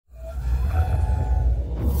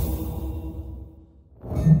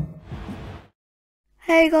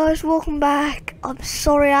Hey guys, welcome back. I'm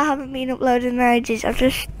sorry I haven't been uploading in ages. I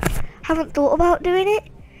just haven't thought about doing it.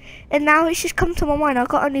 And now it's just come to my mind. I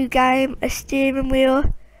got a new game, a steering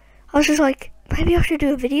wheel. I was just like, maybe I should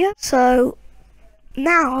do a video. So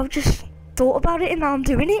now I've just thought about it and now I'm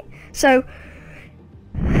doing it. So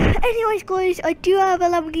anyways guys, I do have a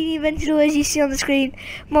Lamborghini Aventador as you see on the screen.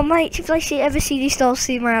 My mates, if they ever see this, they'll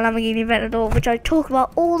see my Lamborghini Aventador, which I talk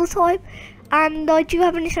about all the time. And I do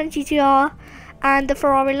have a Nissan GTR. And the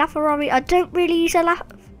LaFerrari. I don't really use the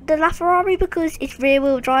LaFerrari because it's rear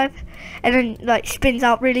wheel drive and then like spins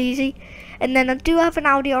out really easy. And then I do have an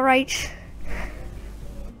Audi R8.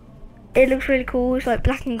 It looks really cool. It's like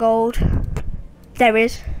black and gold. There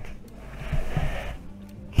is.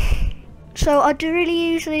 So I do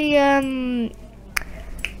really use the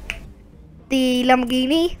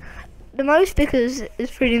Lamborghini the most because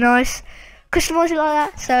it's pretty nice. Customize it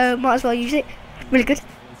like that, so might as well use it. Really good.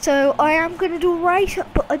 So I am going to do a race,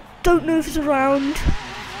 but I don't know if it's around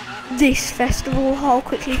this festival. I'll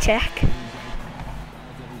quickly check.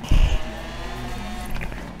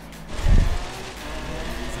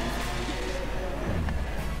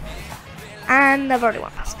 And I've already won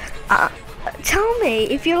past. Tell me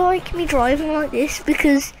if you like me driving like this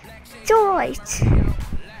because it's alright.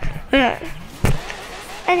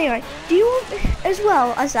 Anyway, do you want, as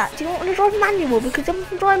well as that, do you want me to drive manual? Because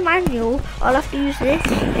if I drive manual, I'll have to use this,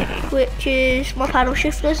 which is my paddle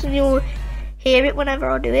shifters, and you'll hear it whenever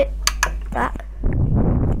I do it. That.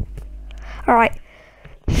 Alright,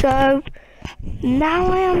 so now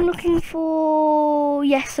I am looking for,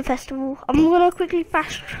 yes, the festival. I'm going to quickly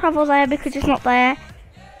fast travel there because it's not there.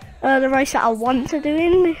 The race that I want to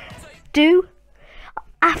do.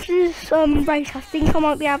 After this race, I think I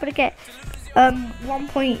might be able to get 1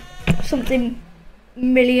 point something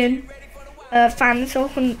million fans, so I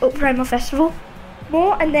can upgrade my festival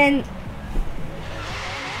more, and then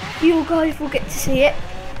you guys will get to see it.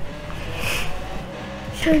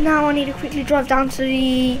 So now I need to quickly drive down to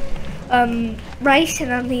the race,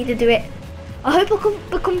 and I need to do it. I hope I can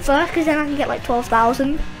become first because then I can get like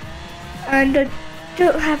 12,000, and I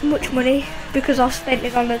don't have much money because I've spent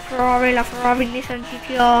it on the LaFerrari, Nissan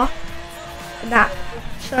GTR and that.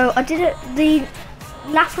 So I did it, the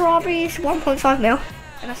LaFerrari is 1.5 mil,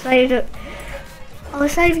 and I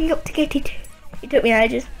was saving up to get it. It took me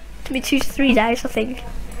ages. It took me 2 to 3 days, I think.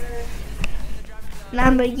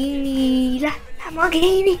 Lamborghini,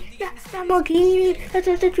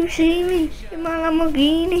 did you see me in my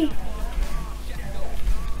Lamborghini?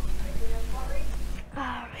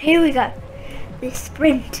 Oh, here we go, this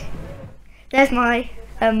Sprint. There's my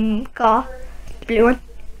car, the blue one.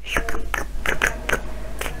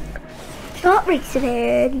 Start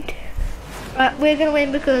racing. Right, we're gonna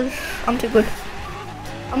win because I'm too good.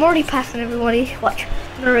 I'm already passing everybody. Watch.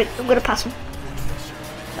 I'm gonna pass them.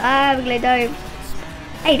 I'm gonna die.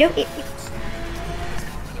 Hey, don't hit me.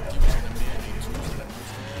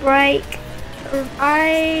 Break.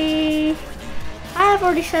 I have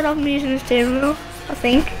already said I'm using the steering wheel. I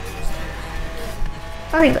think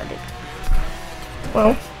I did.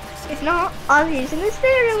 Well, if not, I'm using the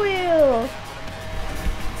steering wheel.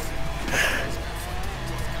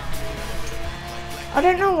 I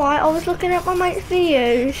don't know why, I was looking at my mate's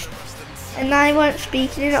videos and they weren't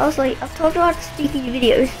speaking, and I was like, I've told you how to speak in your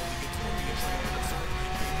videos.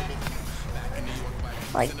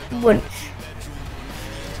 Like, once.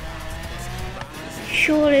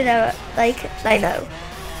 Surely they know.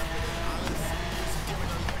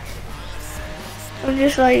 I'm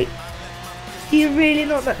just like, do you really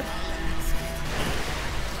not know?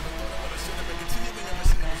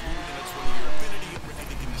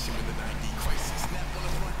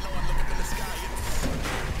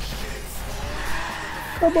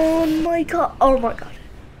 Come on, my god. Oh my god.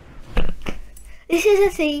 This is a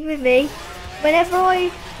thing with me. Whenever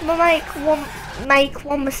I make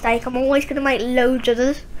one mistake, I'm always going to make loads of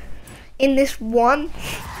others in this one.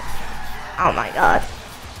 Oh my god.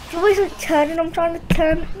 It's always like turning. I'm trying to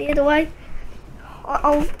turn the other way.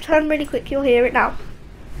 I'll turn really quick. You'll hear it now.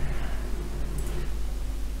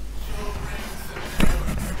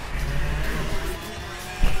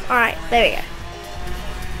 Alright, there we go.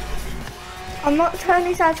 I'm not turning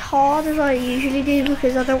this as hard as I usually do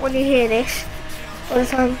because I don't want you to hear this all the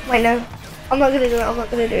time. Wait, no. I'm not going to do it. I'm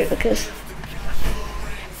not going to do it because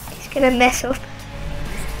it's going to mess up.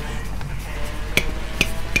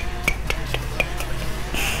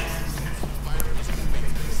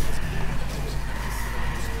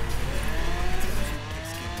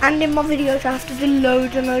 And in my videos I have to do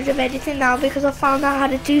loads and loads of editing now because I found out how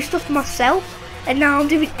to do stuff myself, and now I'm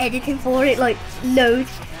doing editing for it, like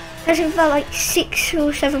loads. There's about like 6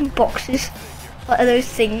 or 7 boxes What are those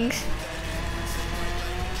things?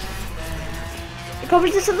 It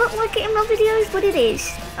probably doesn't look like it in my videos, but it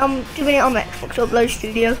is. I'm doing it on Xbox Upload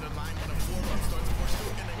Studio.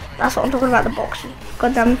 That's what I'm talking about, the boxes.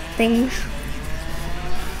 Goddamn things.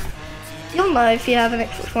 You'll know if you have an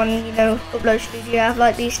Xbox One, you know, Upload Studio, you have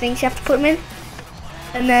like these things you have to put them in.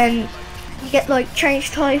 And then you get like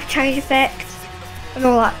change type, change effect, and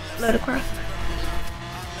all that load of crap.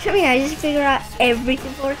 Took me ages to figure out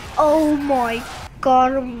everything for it. Oh my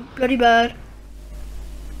god, I'm a bloody bird.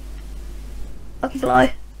 I can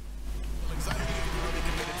fly.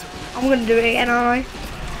 I'm gonna do it again, aren't I?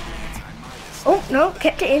 Oh no,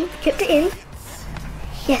 kept it in, kept it in.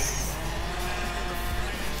 Yes.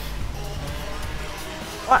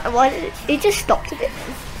 Why did it just stopped a bit?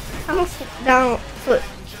 I'm a foot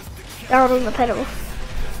down on the pedal.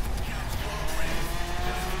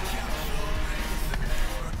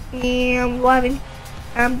 Yeah, I'm driving.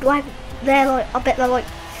 They're like, I bet they're like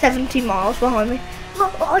 70 miles behind me.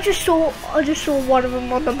 Look, I just saw one of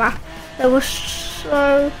them on the map. They were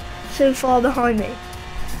so far behind me.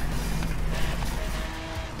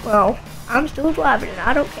 Well, I'm still driving and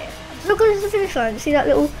I don't care. Look at the finish line. See that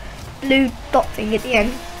little blue dot thing at the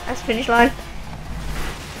end? That's the finish line.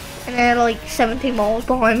 And they're like 70 miles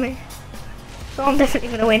behind me. So I'm definitely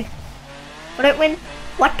gonna win. If I don't win,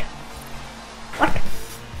 what? What?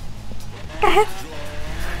 The heck?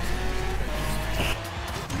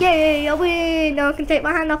 Yay, I win! Now I can take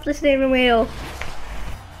my hand off the steering wheel.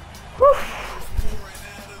 Whew.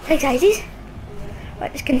 Takes ages. Right,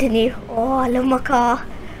 let's continue. Oh, I love my car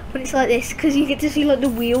when it's like this, because you get to see like the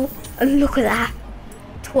wheel, and look at that.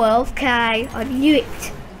 12k, I knew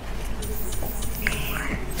it.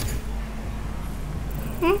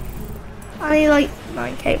 I need like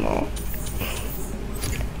 9k more.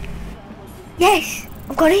 Yes,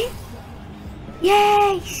 I've got it.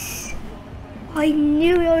 Yes, I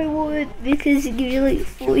knew I would because it gives you like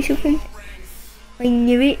 40 something. I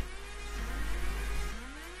knew it.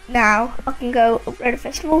 Now I can go upgrade a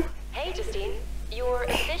festival. Hey Justine, your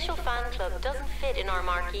official fan club doesn't fit in our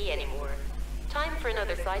marquee anymore. Time for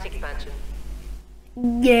another site expansion.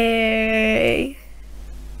 Yay.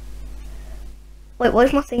 Wait, why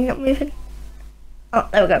is my thing not moving? Oh,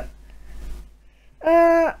 there we go.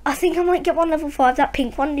 I think I might get one level 5, that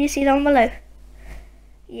pink one. Do you see down below?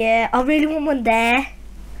 Yeah, I really want one there.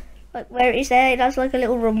 Like where it is there, it has like a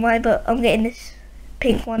little runway, but I'm getting this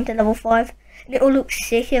pink one to level 5. And it'll look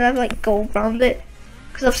sick and have like gold around it.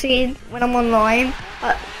 Because I've seen when I'm online,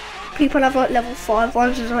 people have like level 5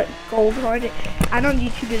 ones with like gold around it. And on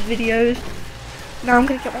YouTube's videos. Now I'm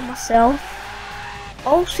gonna get one myself.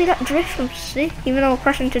 Oh, see that drift? I'm sick, even though I'm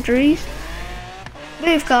crashing into trees.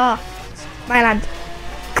 Move car. My land.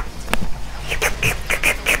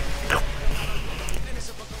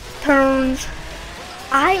 Turns.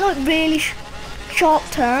 I like really sharp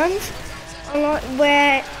turns. I like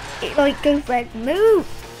where it like goes red. Move.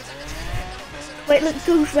 Where it like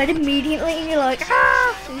goes red immediately and you're like,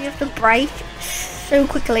 ah! And you have to brake so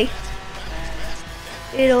quickly.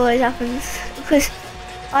 It always happens. Because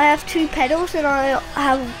I have 2 pedals and I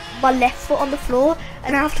have my left foot on the floor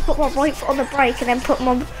and I have to put my right foot on the brake and then put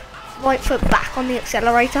my right foot back on the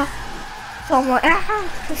accelerator. So I'm like,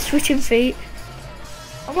 ah, switching feet.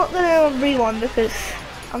 I'm not going to rewind because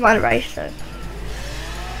I'm out of race, so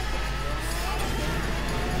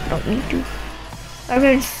I don't need to. I'm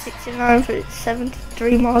going 69 for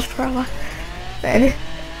 73 miles per hour. Then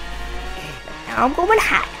now I'm going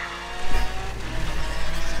higher.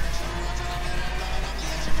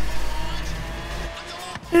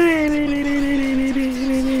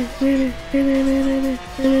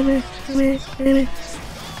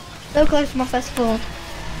 So close to my festival.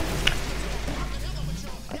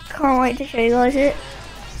 I can't wait to show you guys it.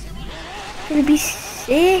 It's gonna be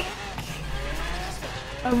sick.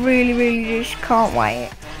 I really just can't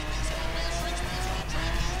wait.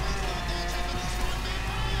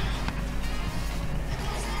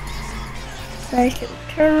 Nice little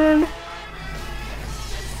turn.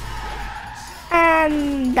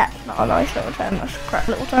 And that's not a nice little turn, that's a crap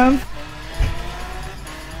little turn.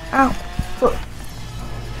 Ow, foot.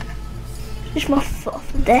 Just my foot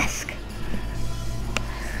off the desk.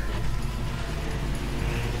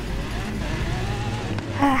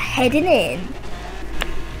 Heading in.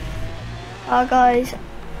 Oh guys,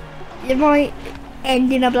 you might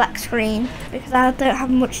end in a black screen because I don't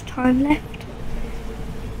have much time left.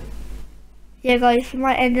 Yeah guys, you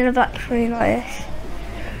might end in a black screen like this.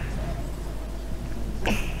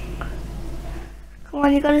 Come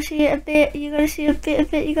on, you gotta see it a bit, you gotta see a bit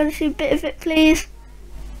of it, you gotta see a bit of it, please.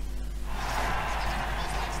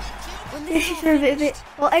 This is a bit of it.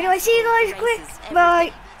 Well, anyway, see you guys quick.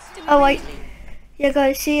 Bye. Oh wait. Yeah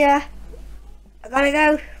guys, see ya. I gotta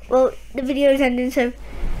go. Well, the video's ending, so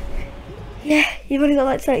yeah, you've only got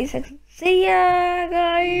like 30 seconds. See ya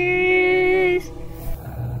guys.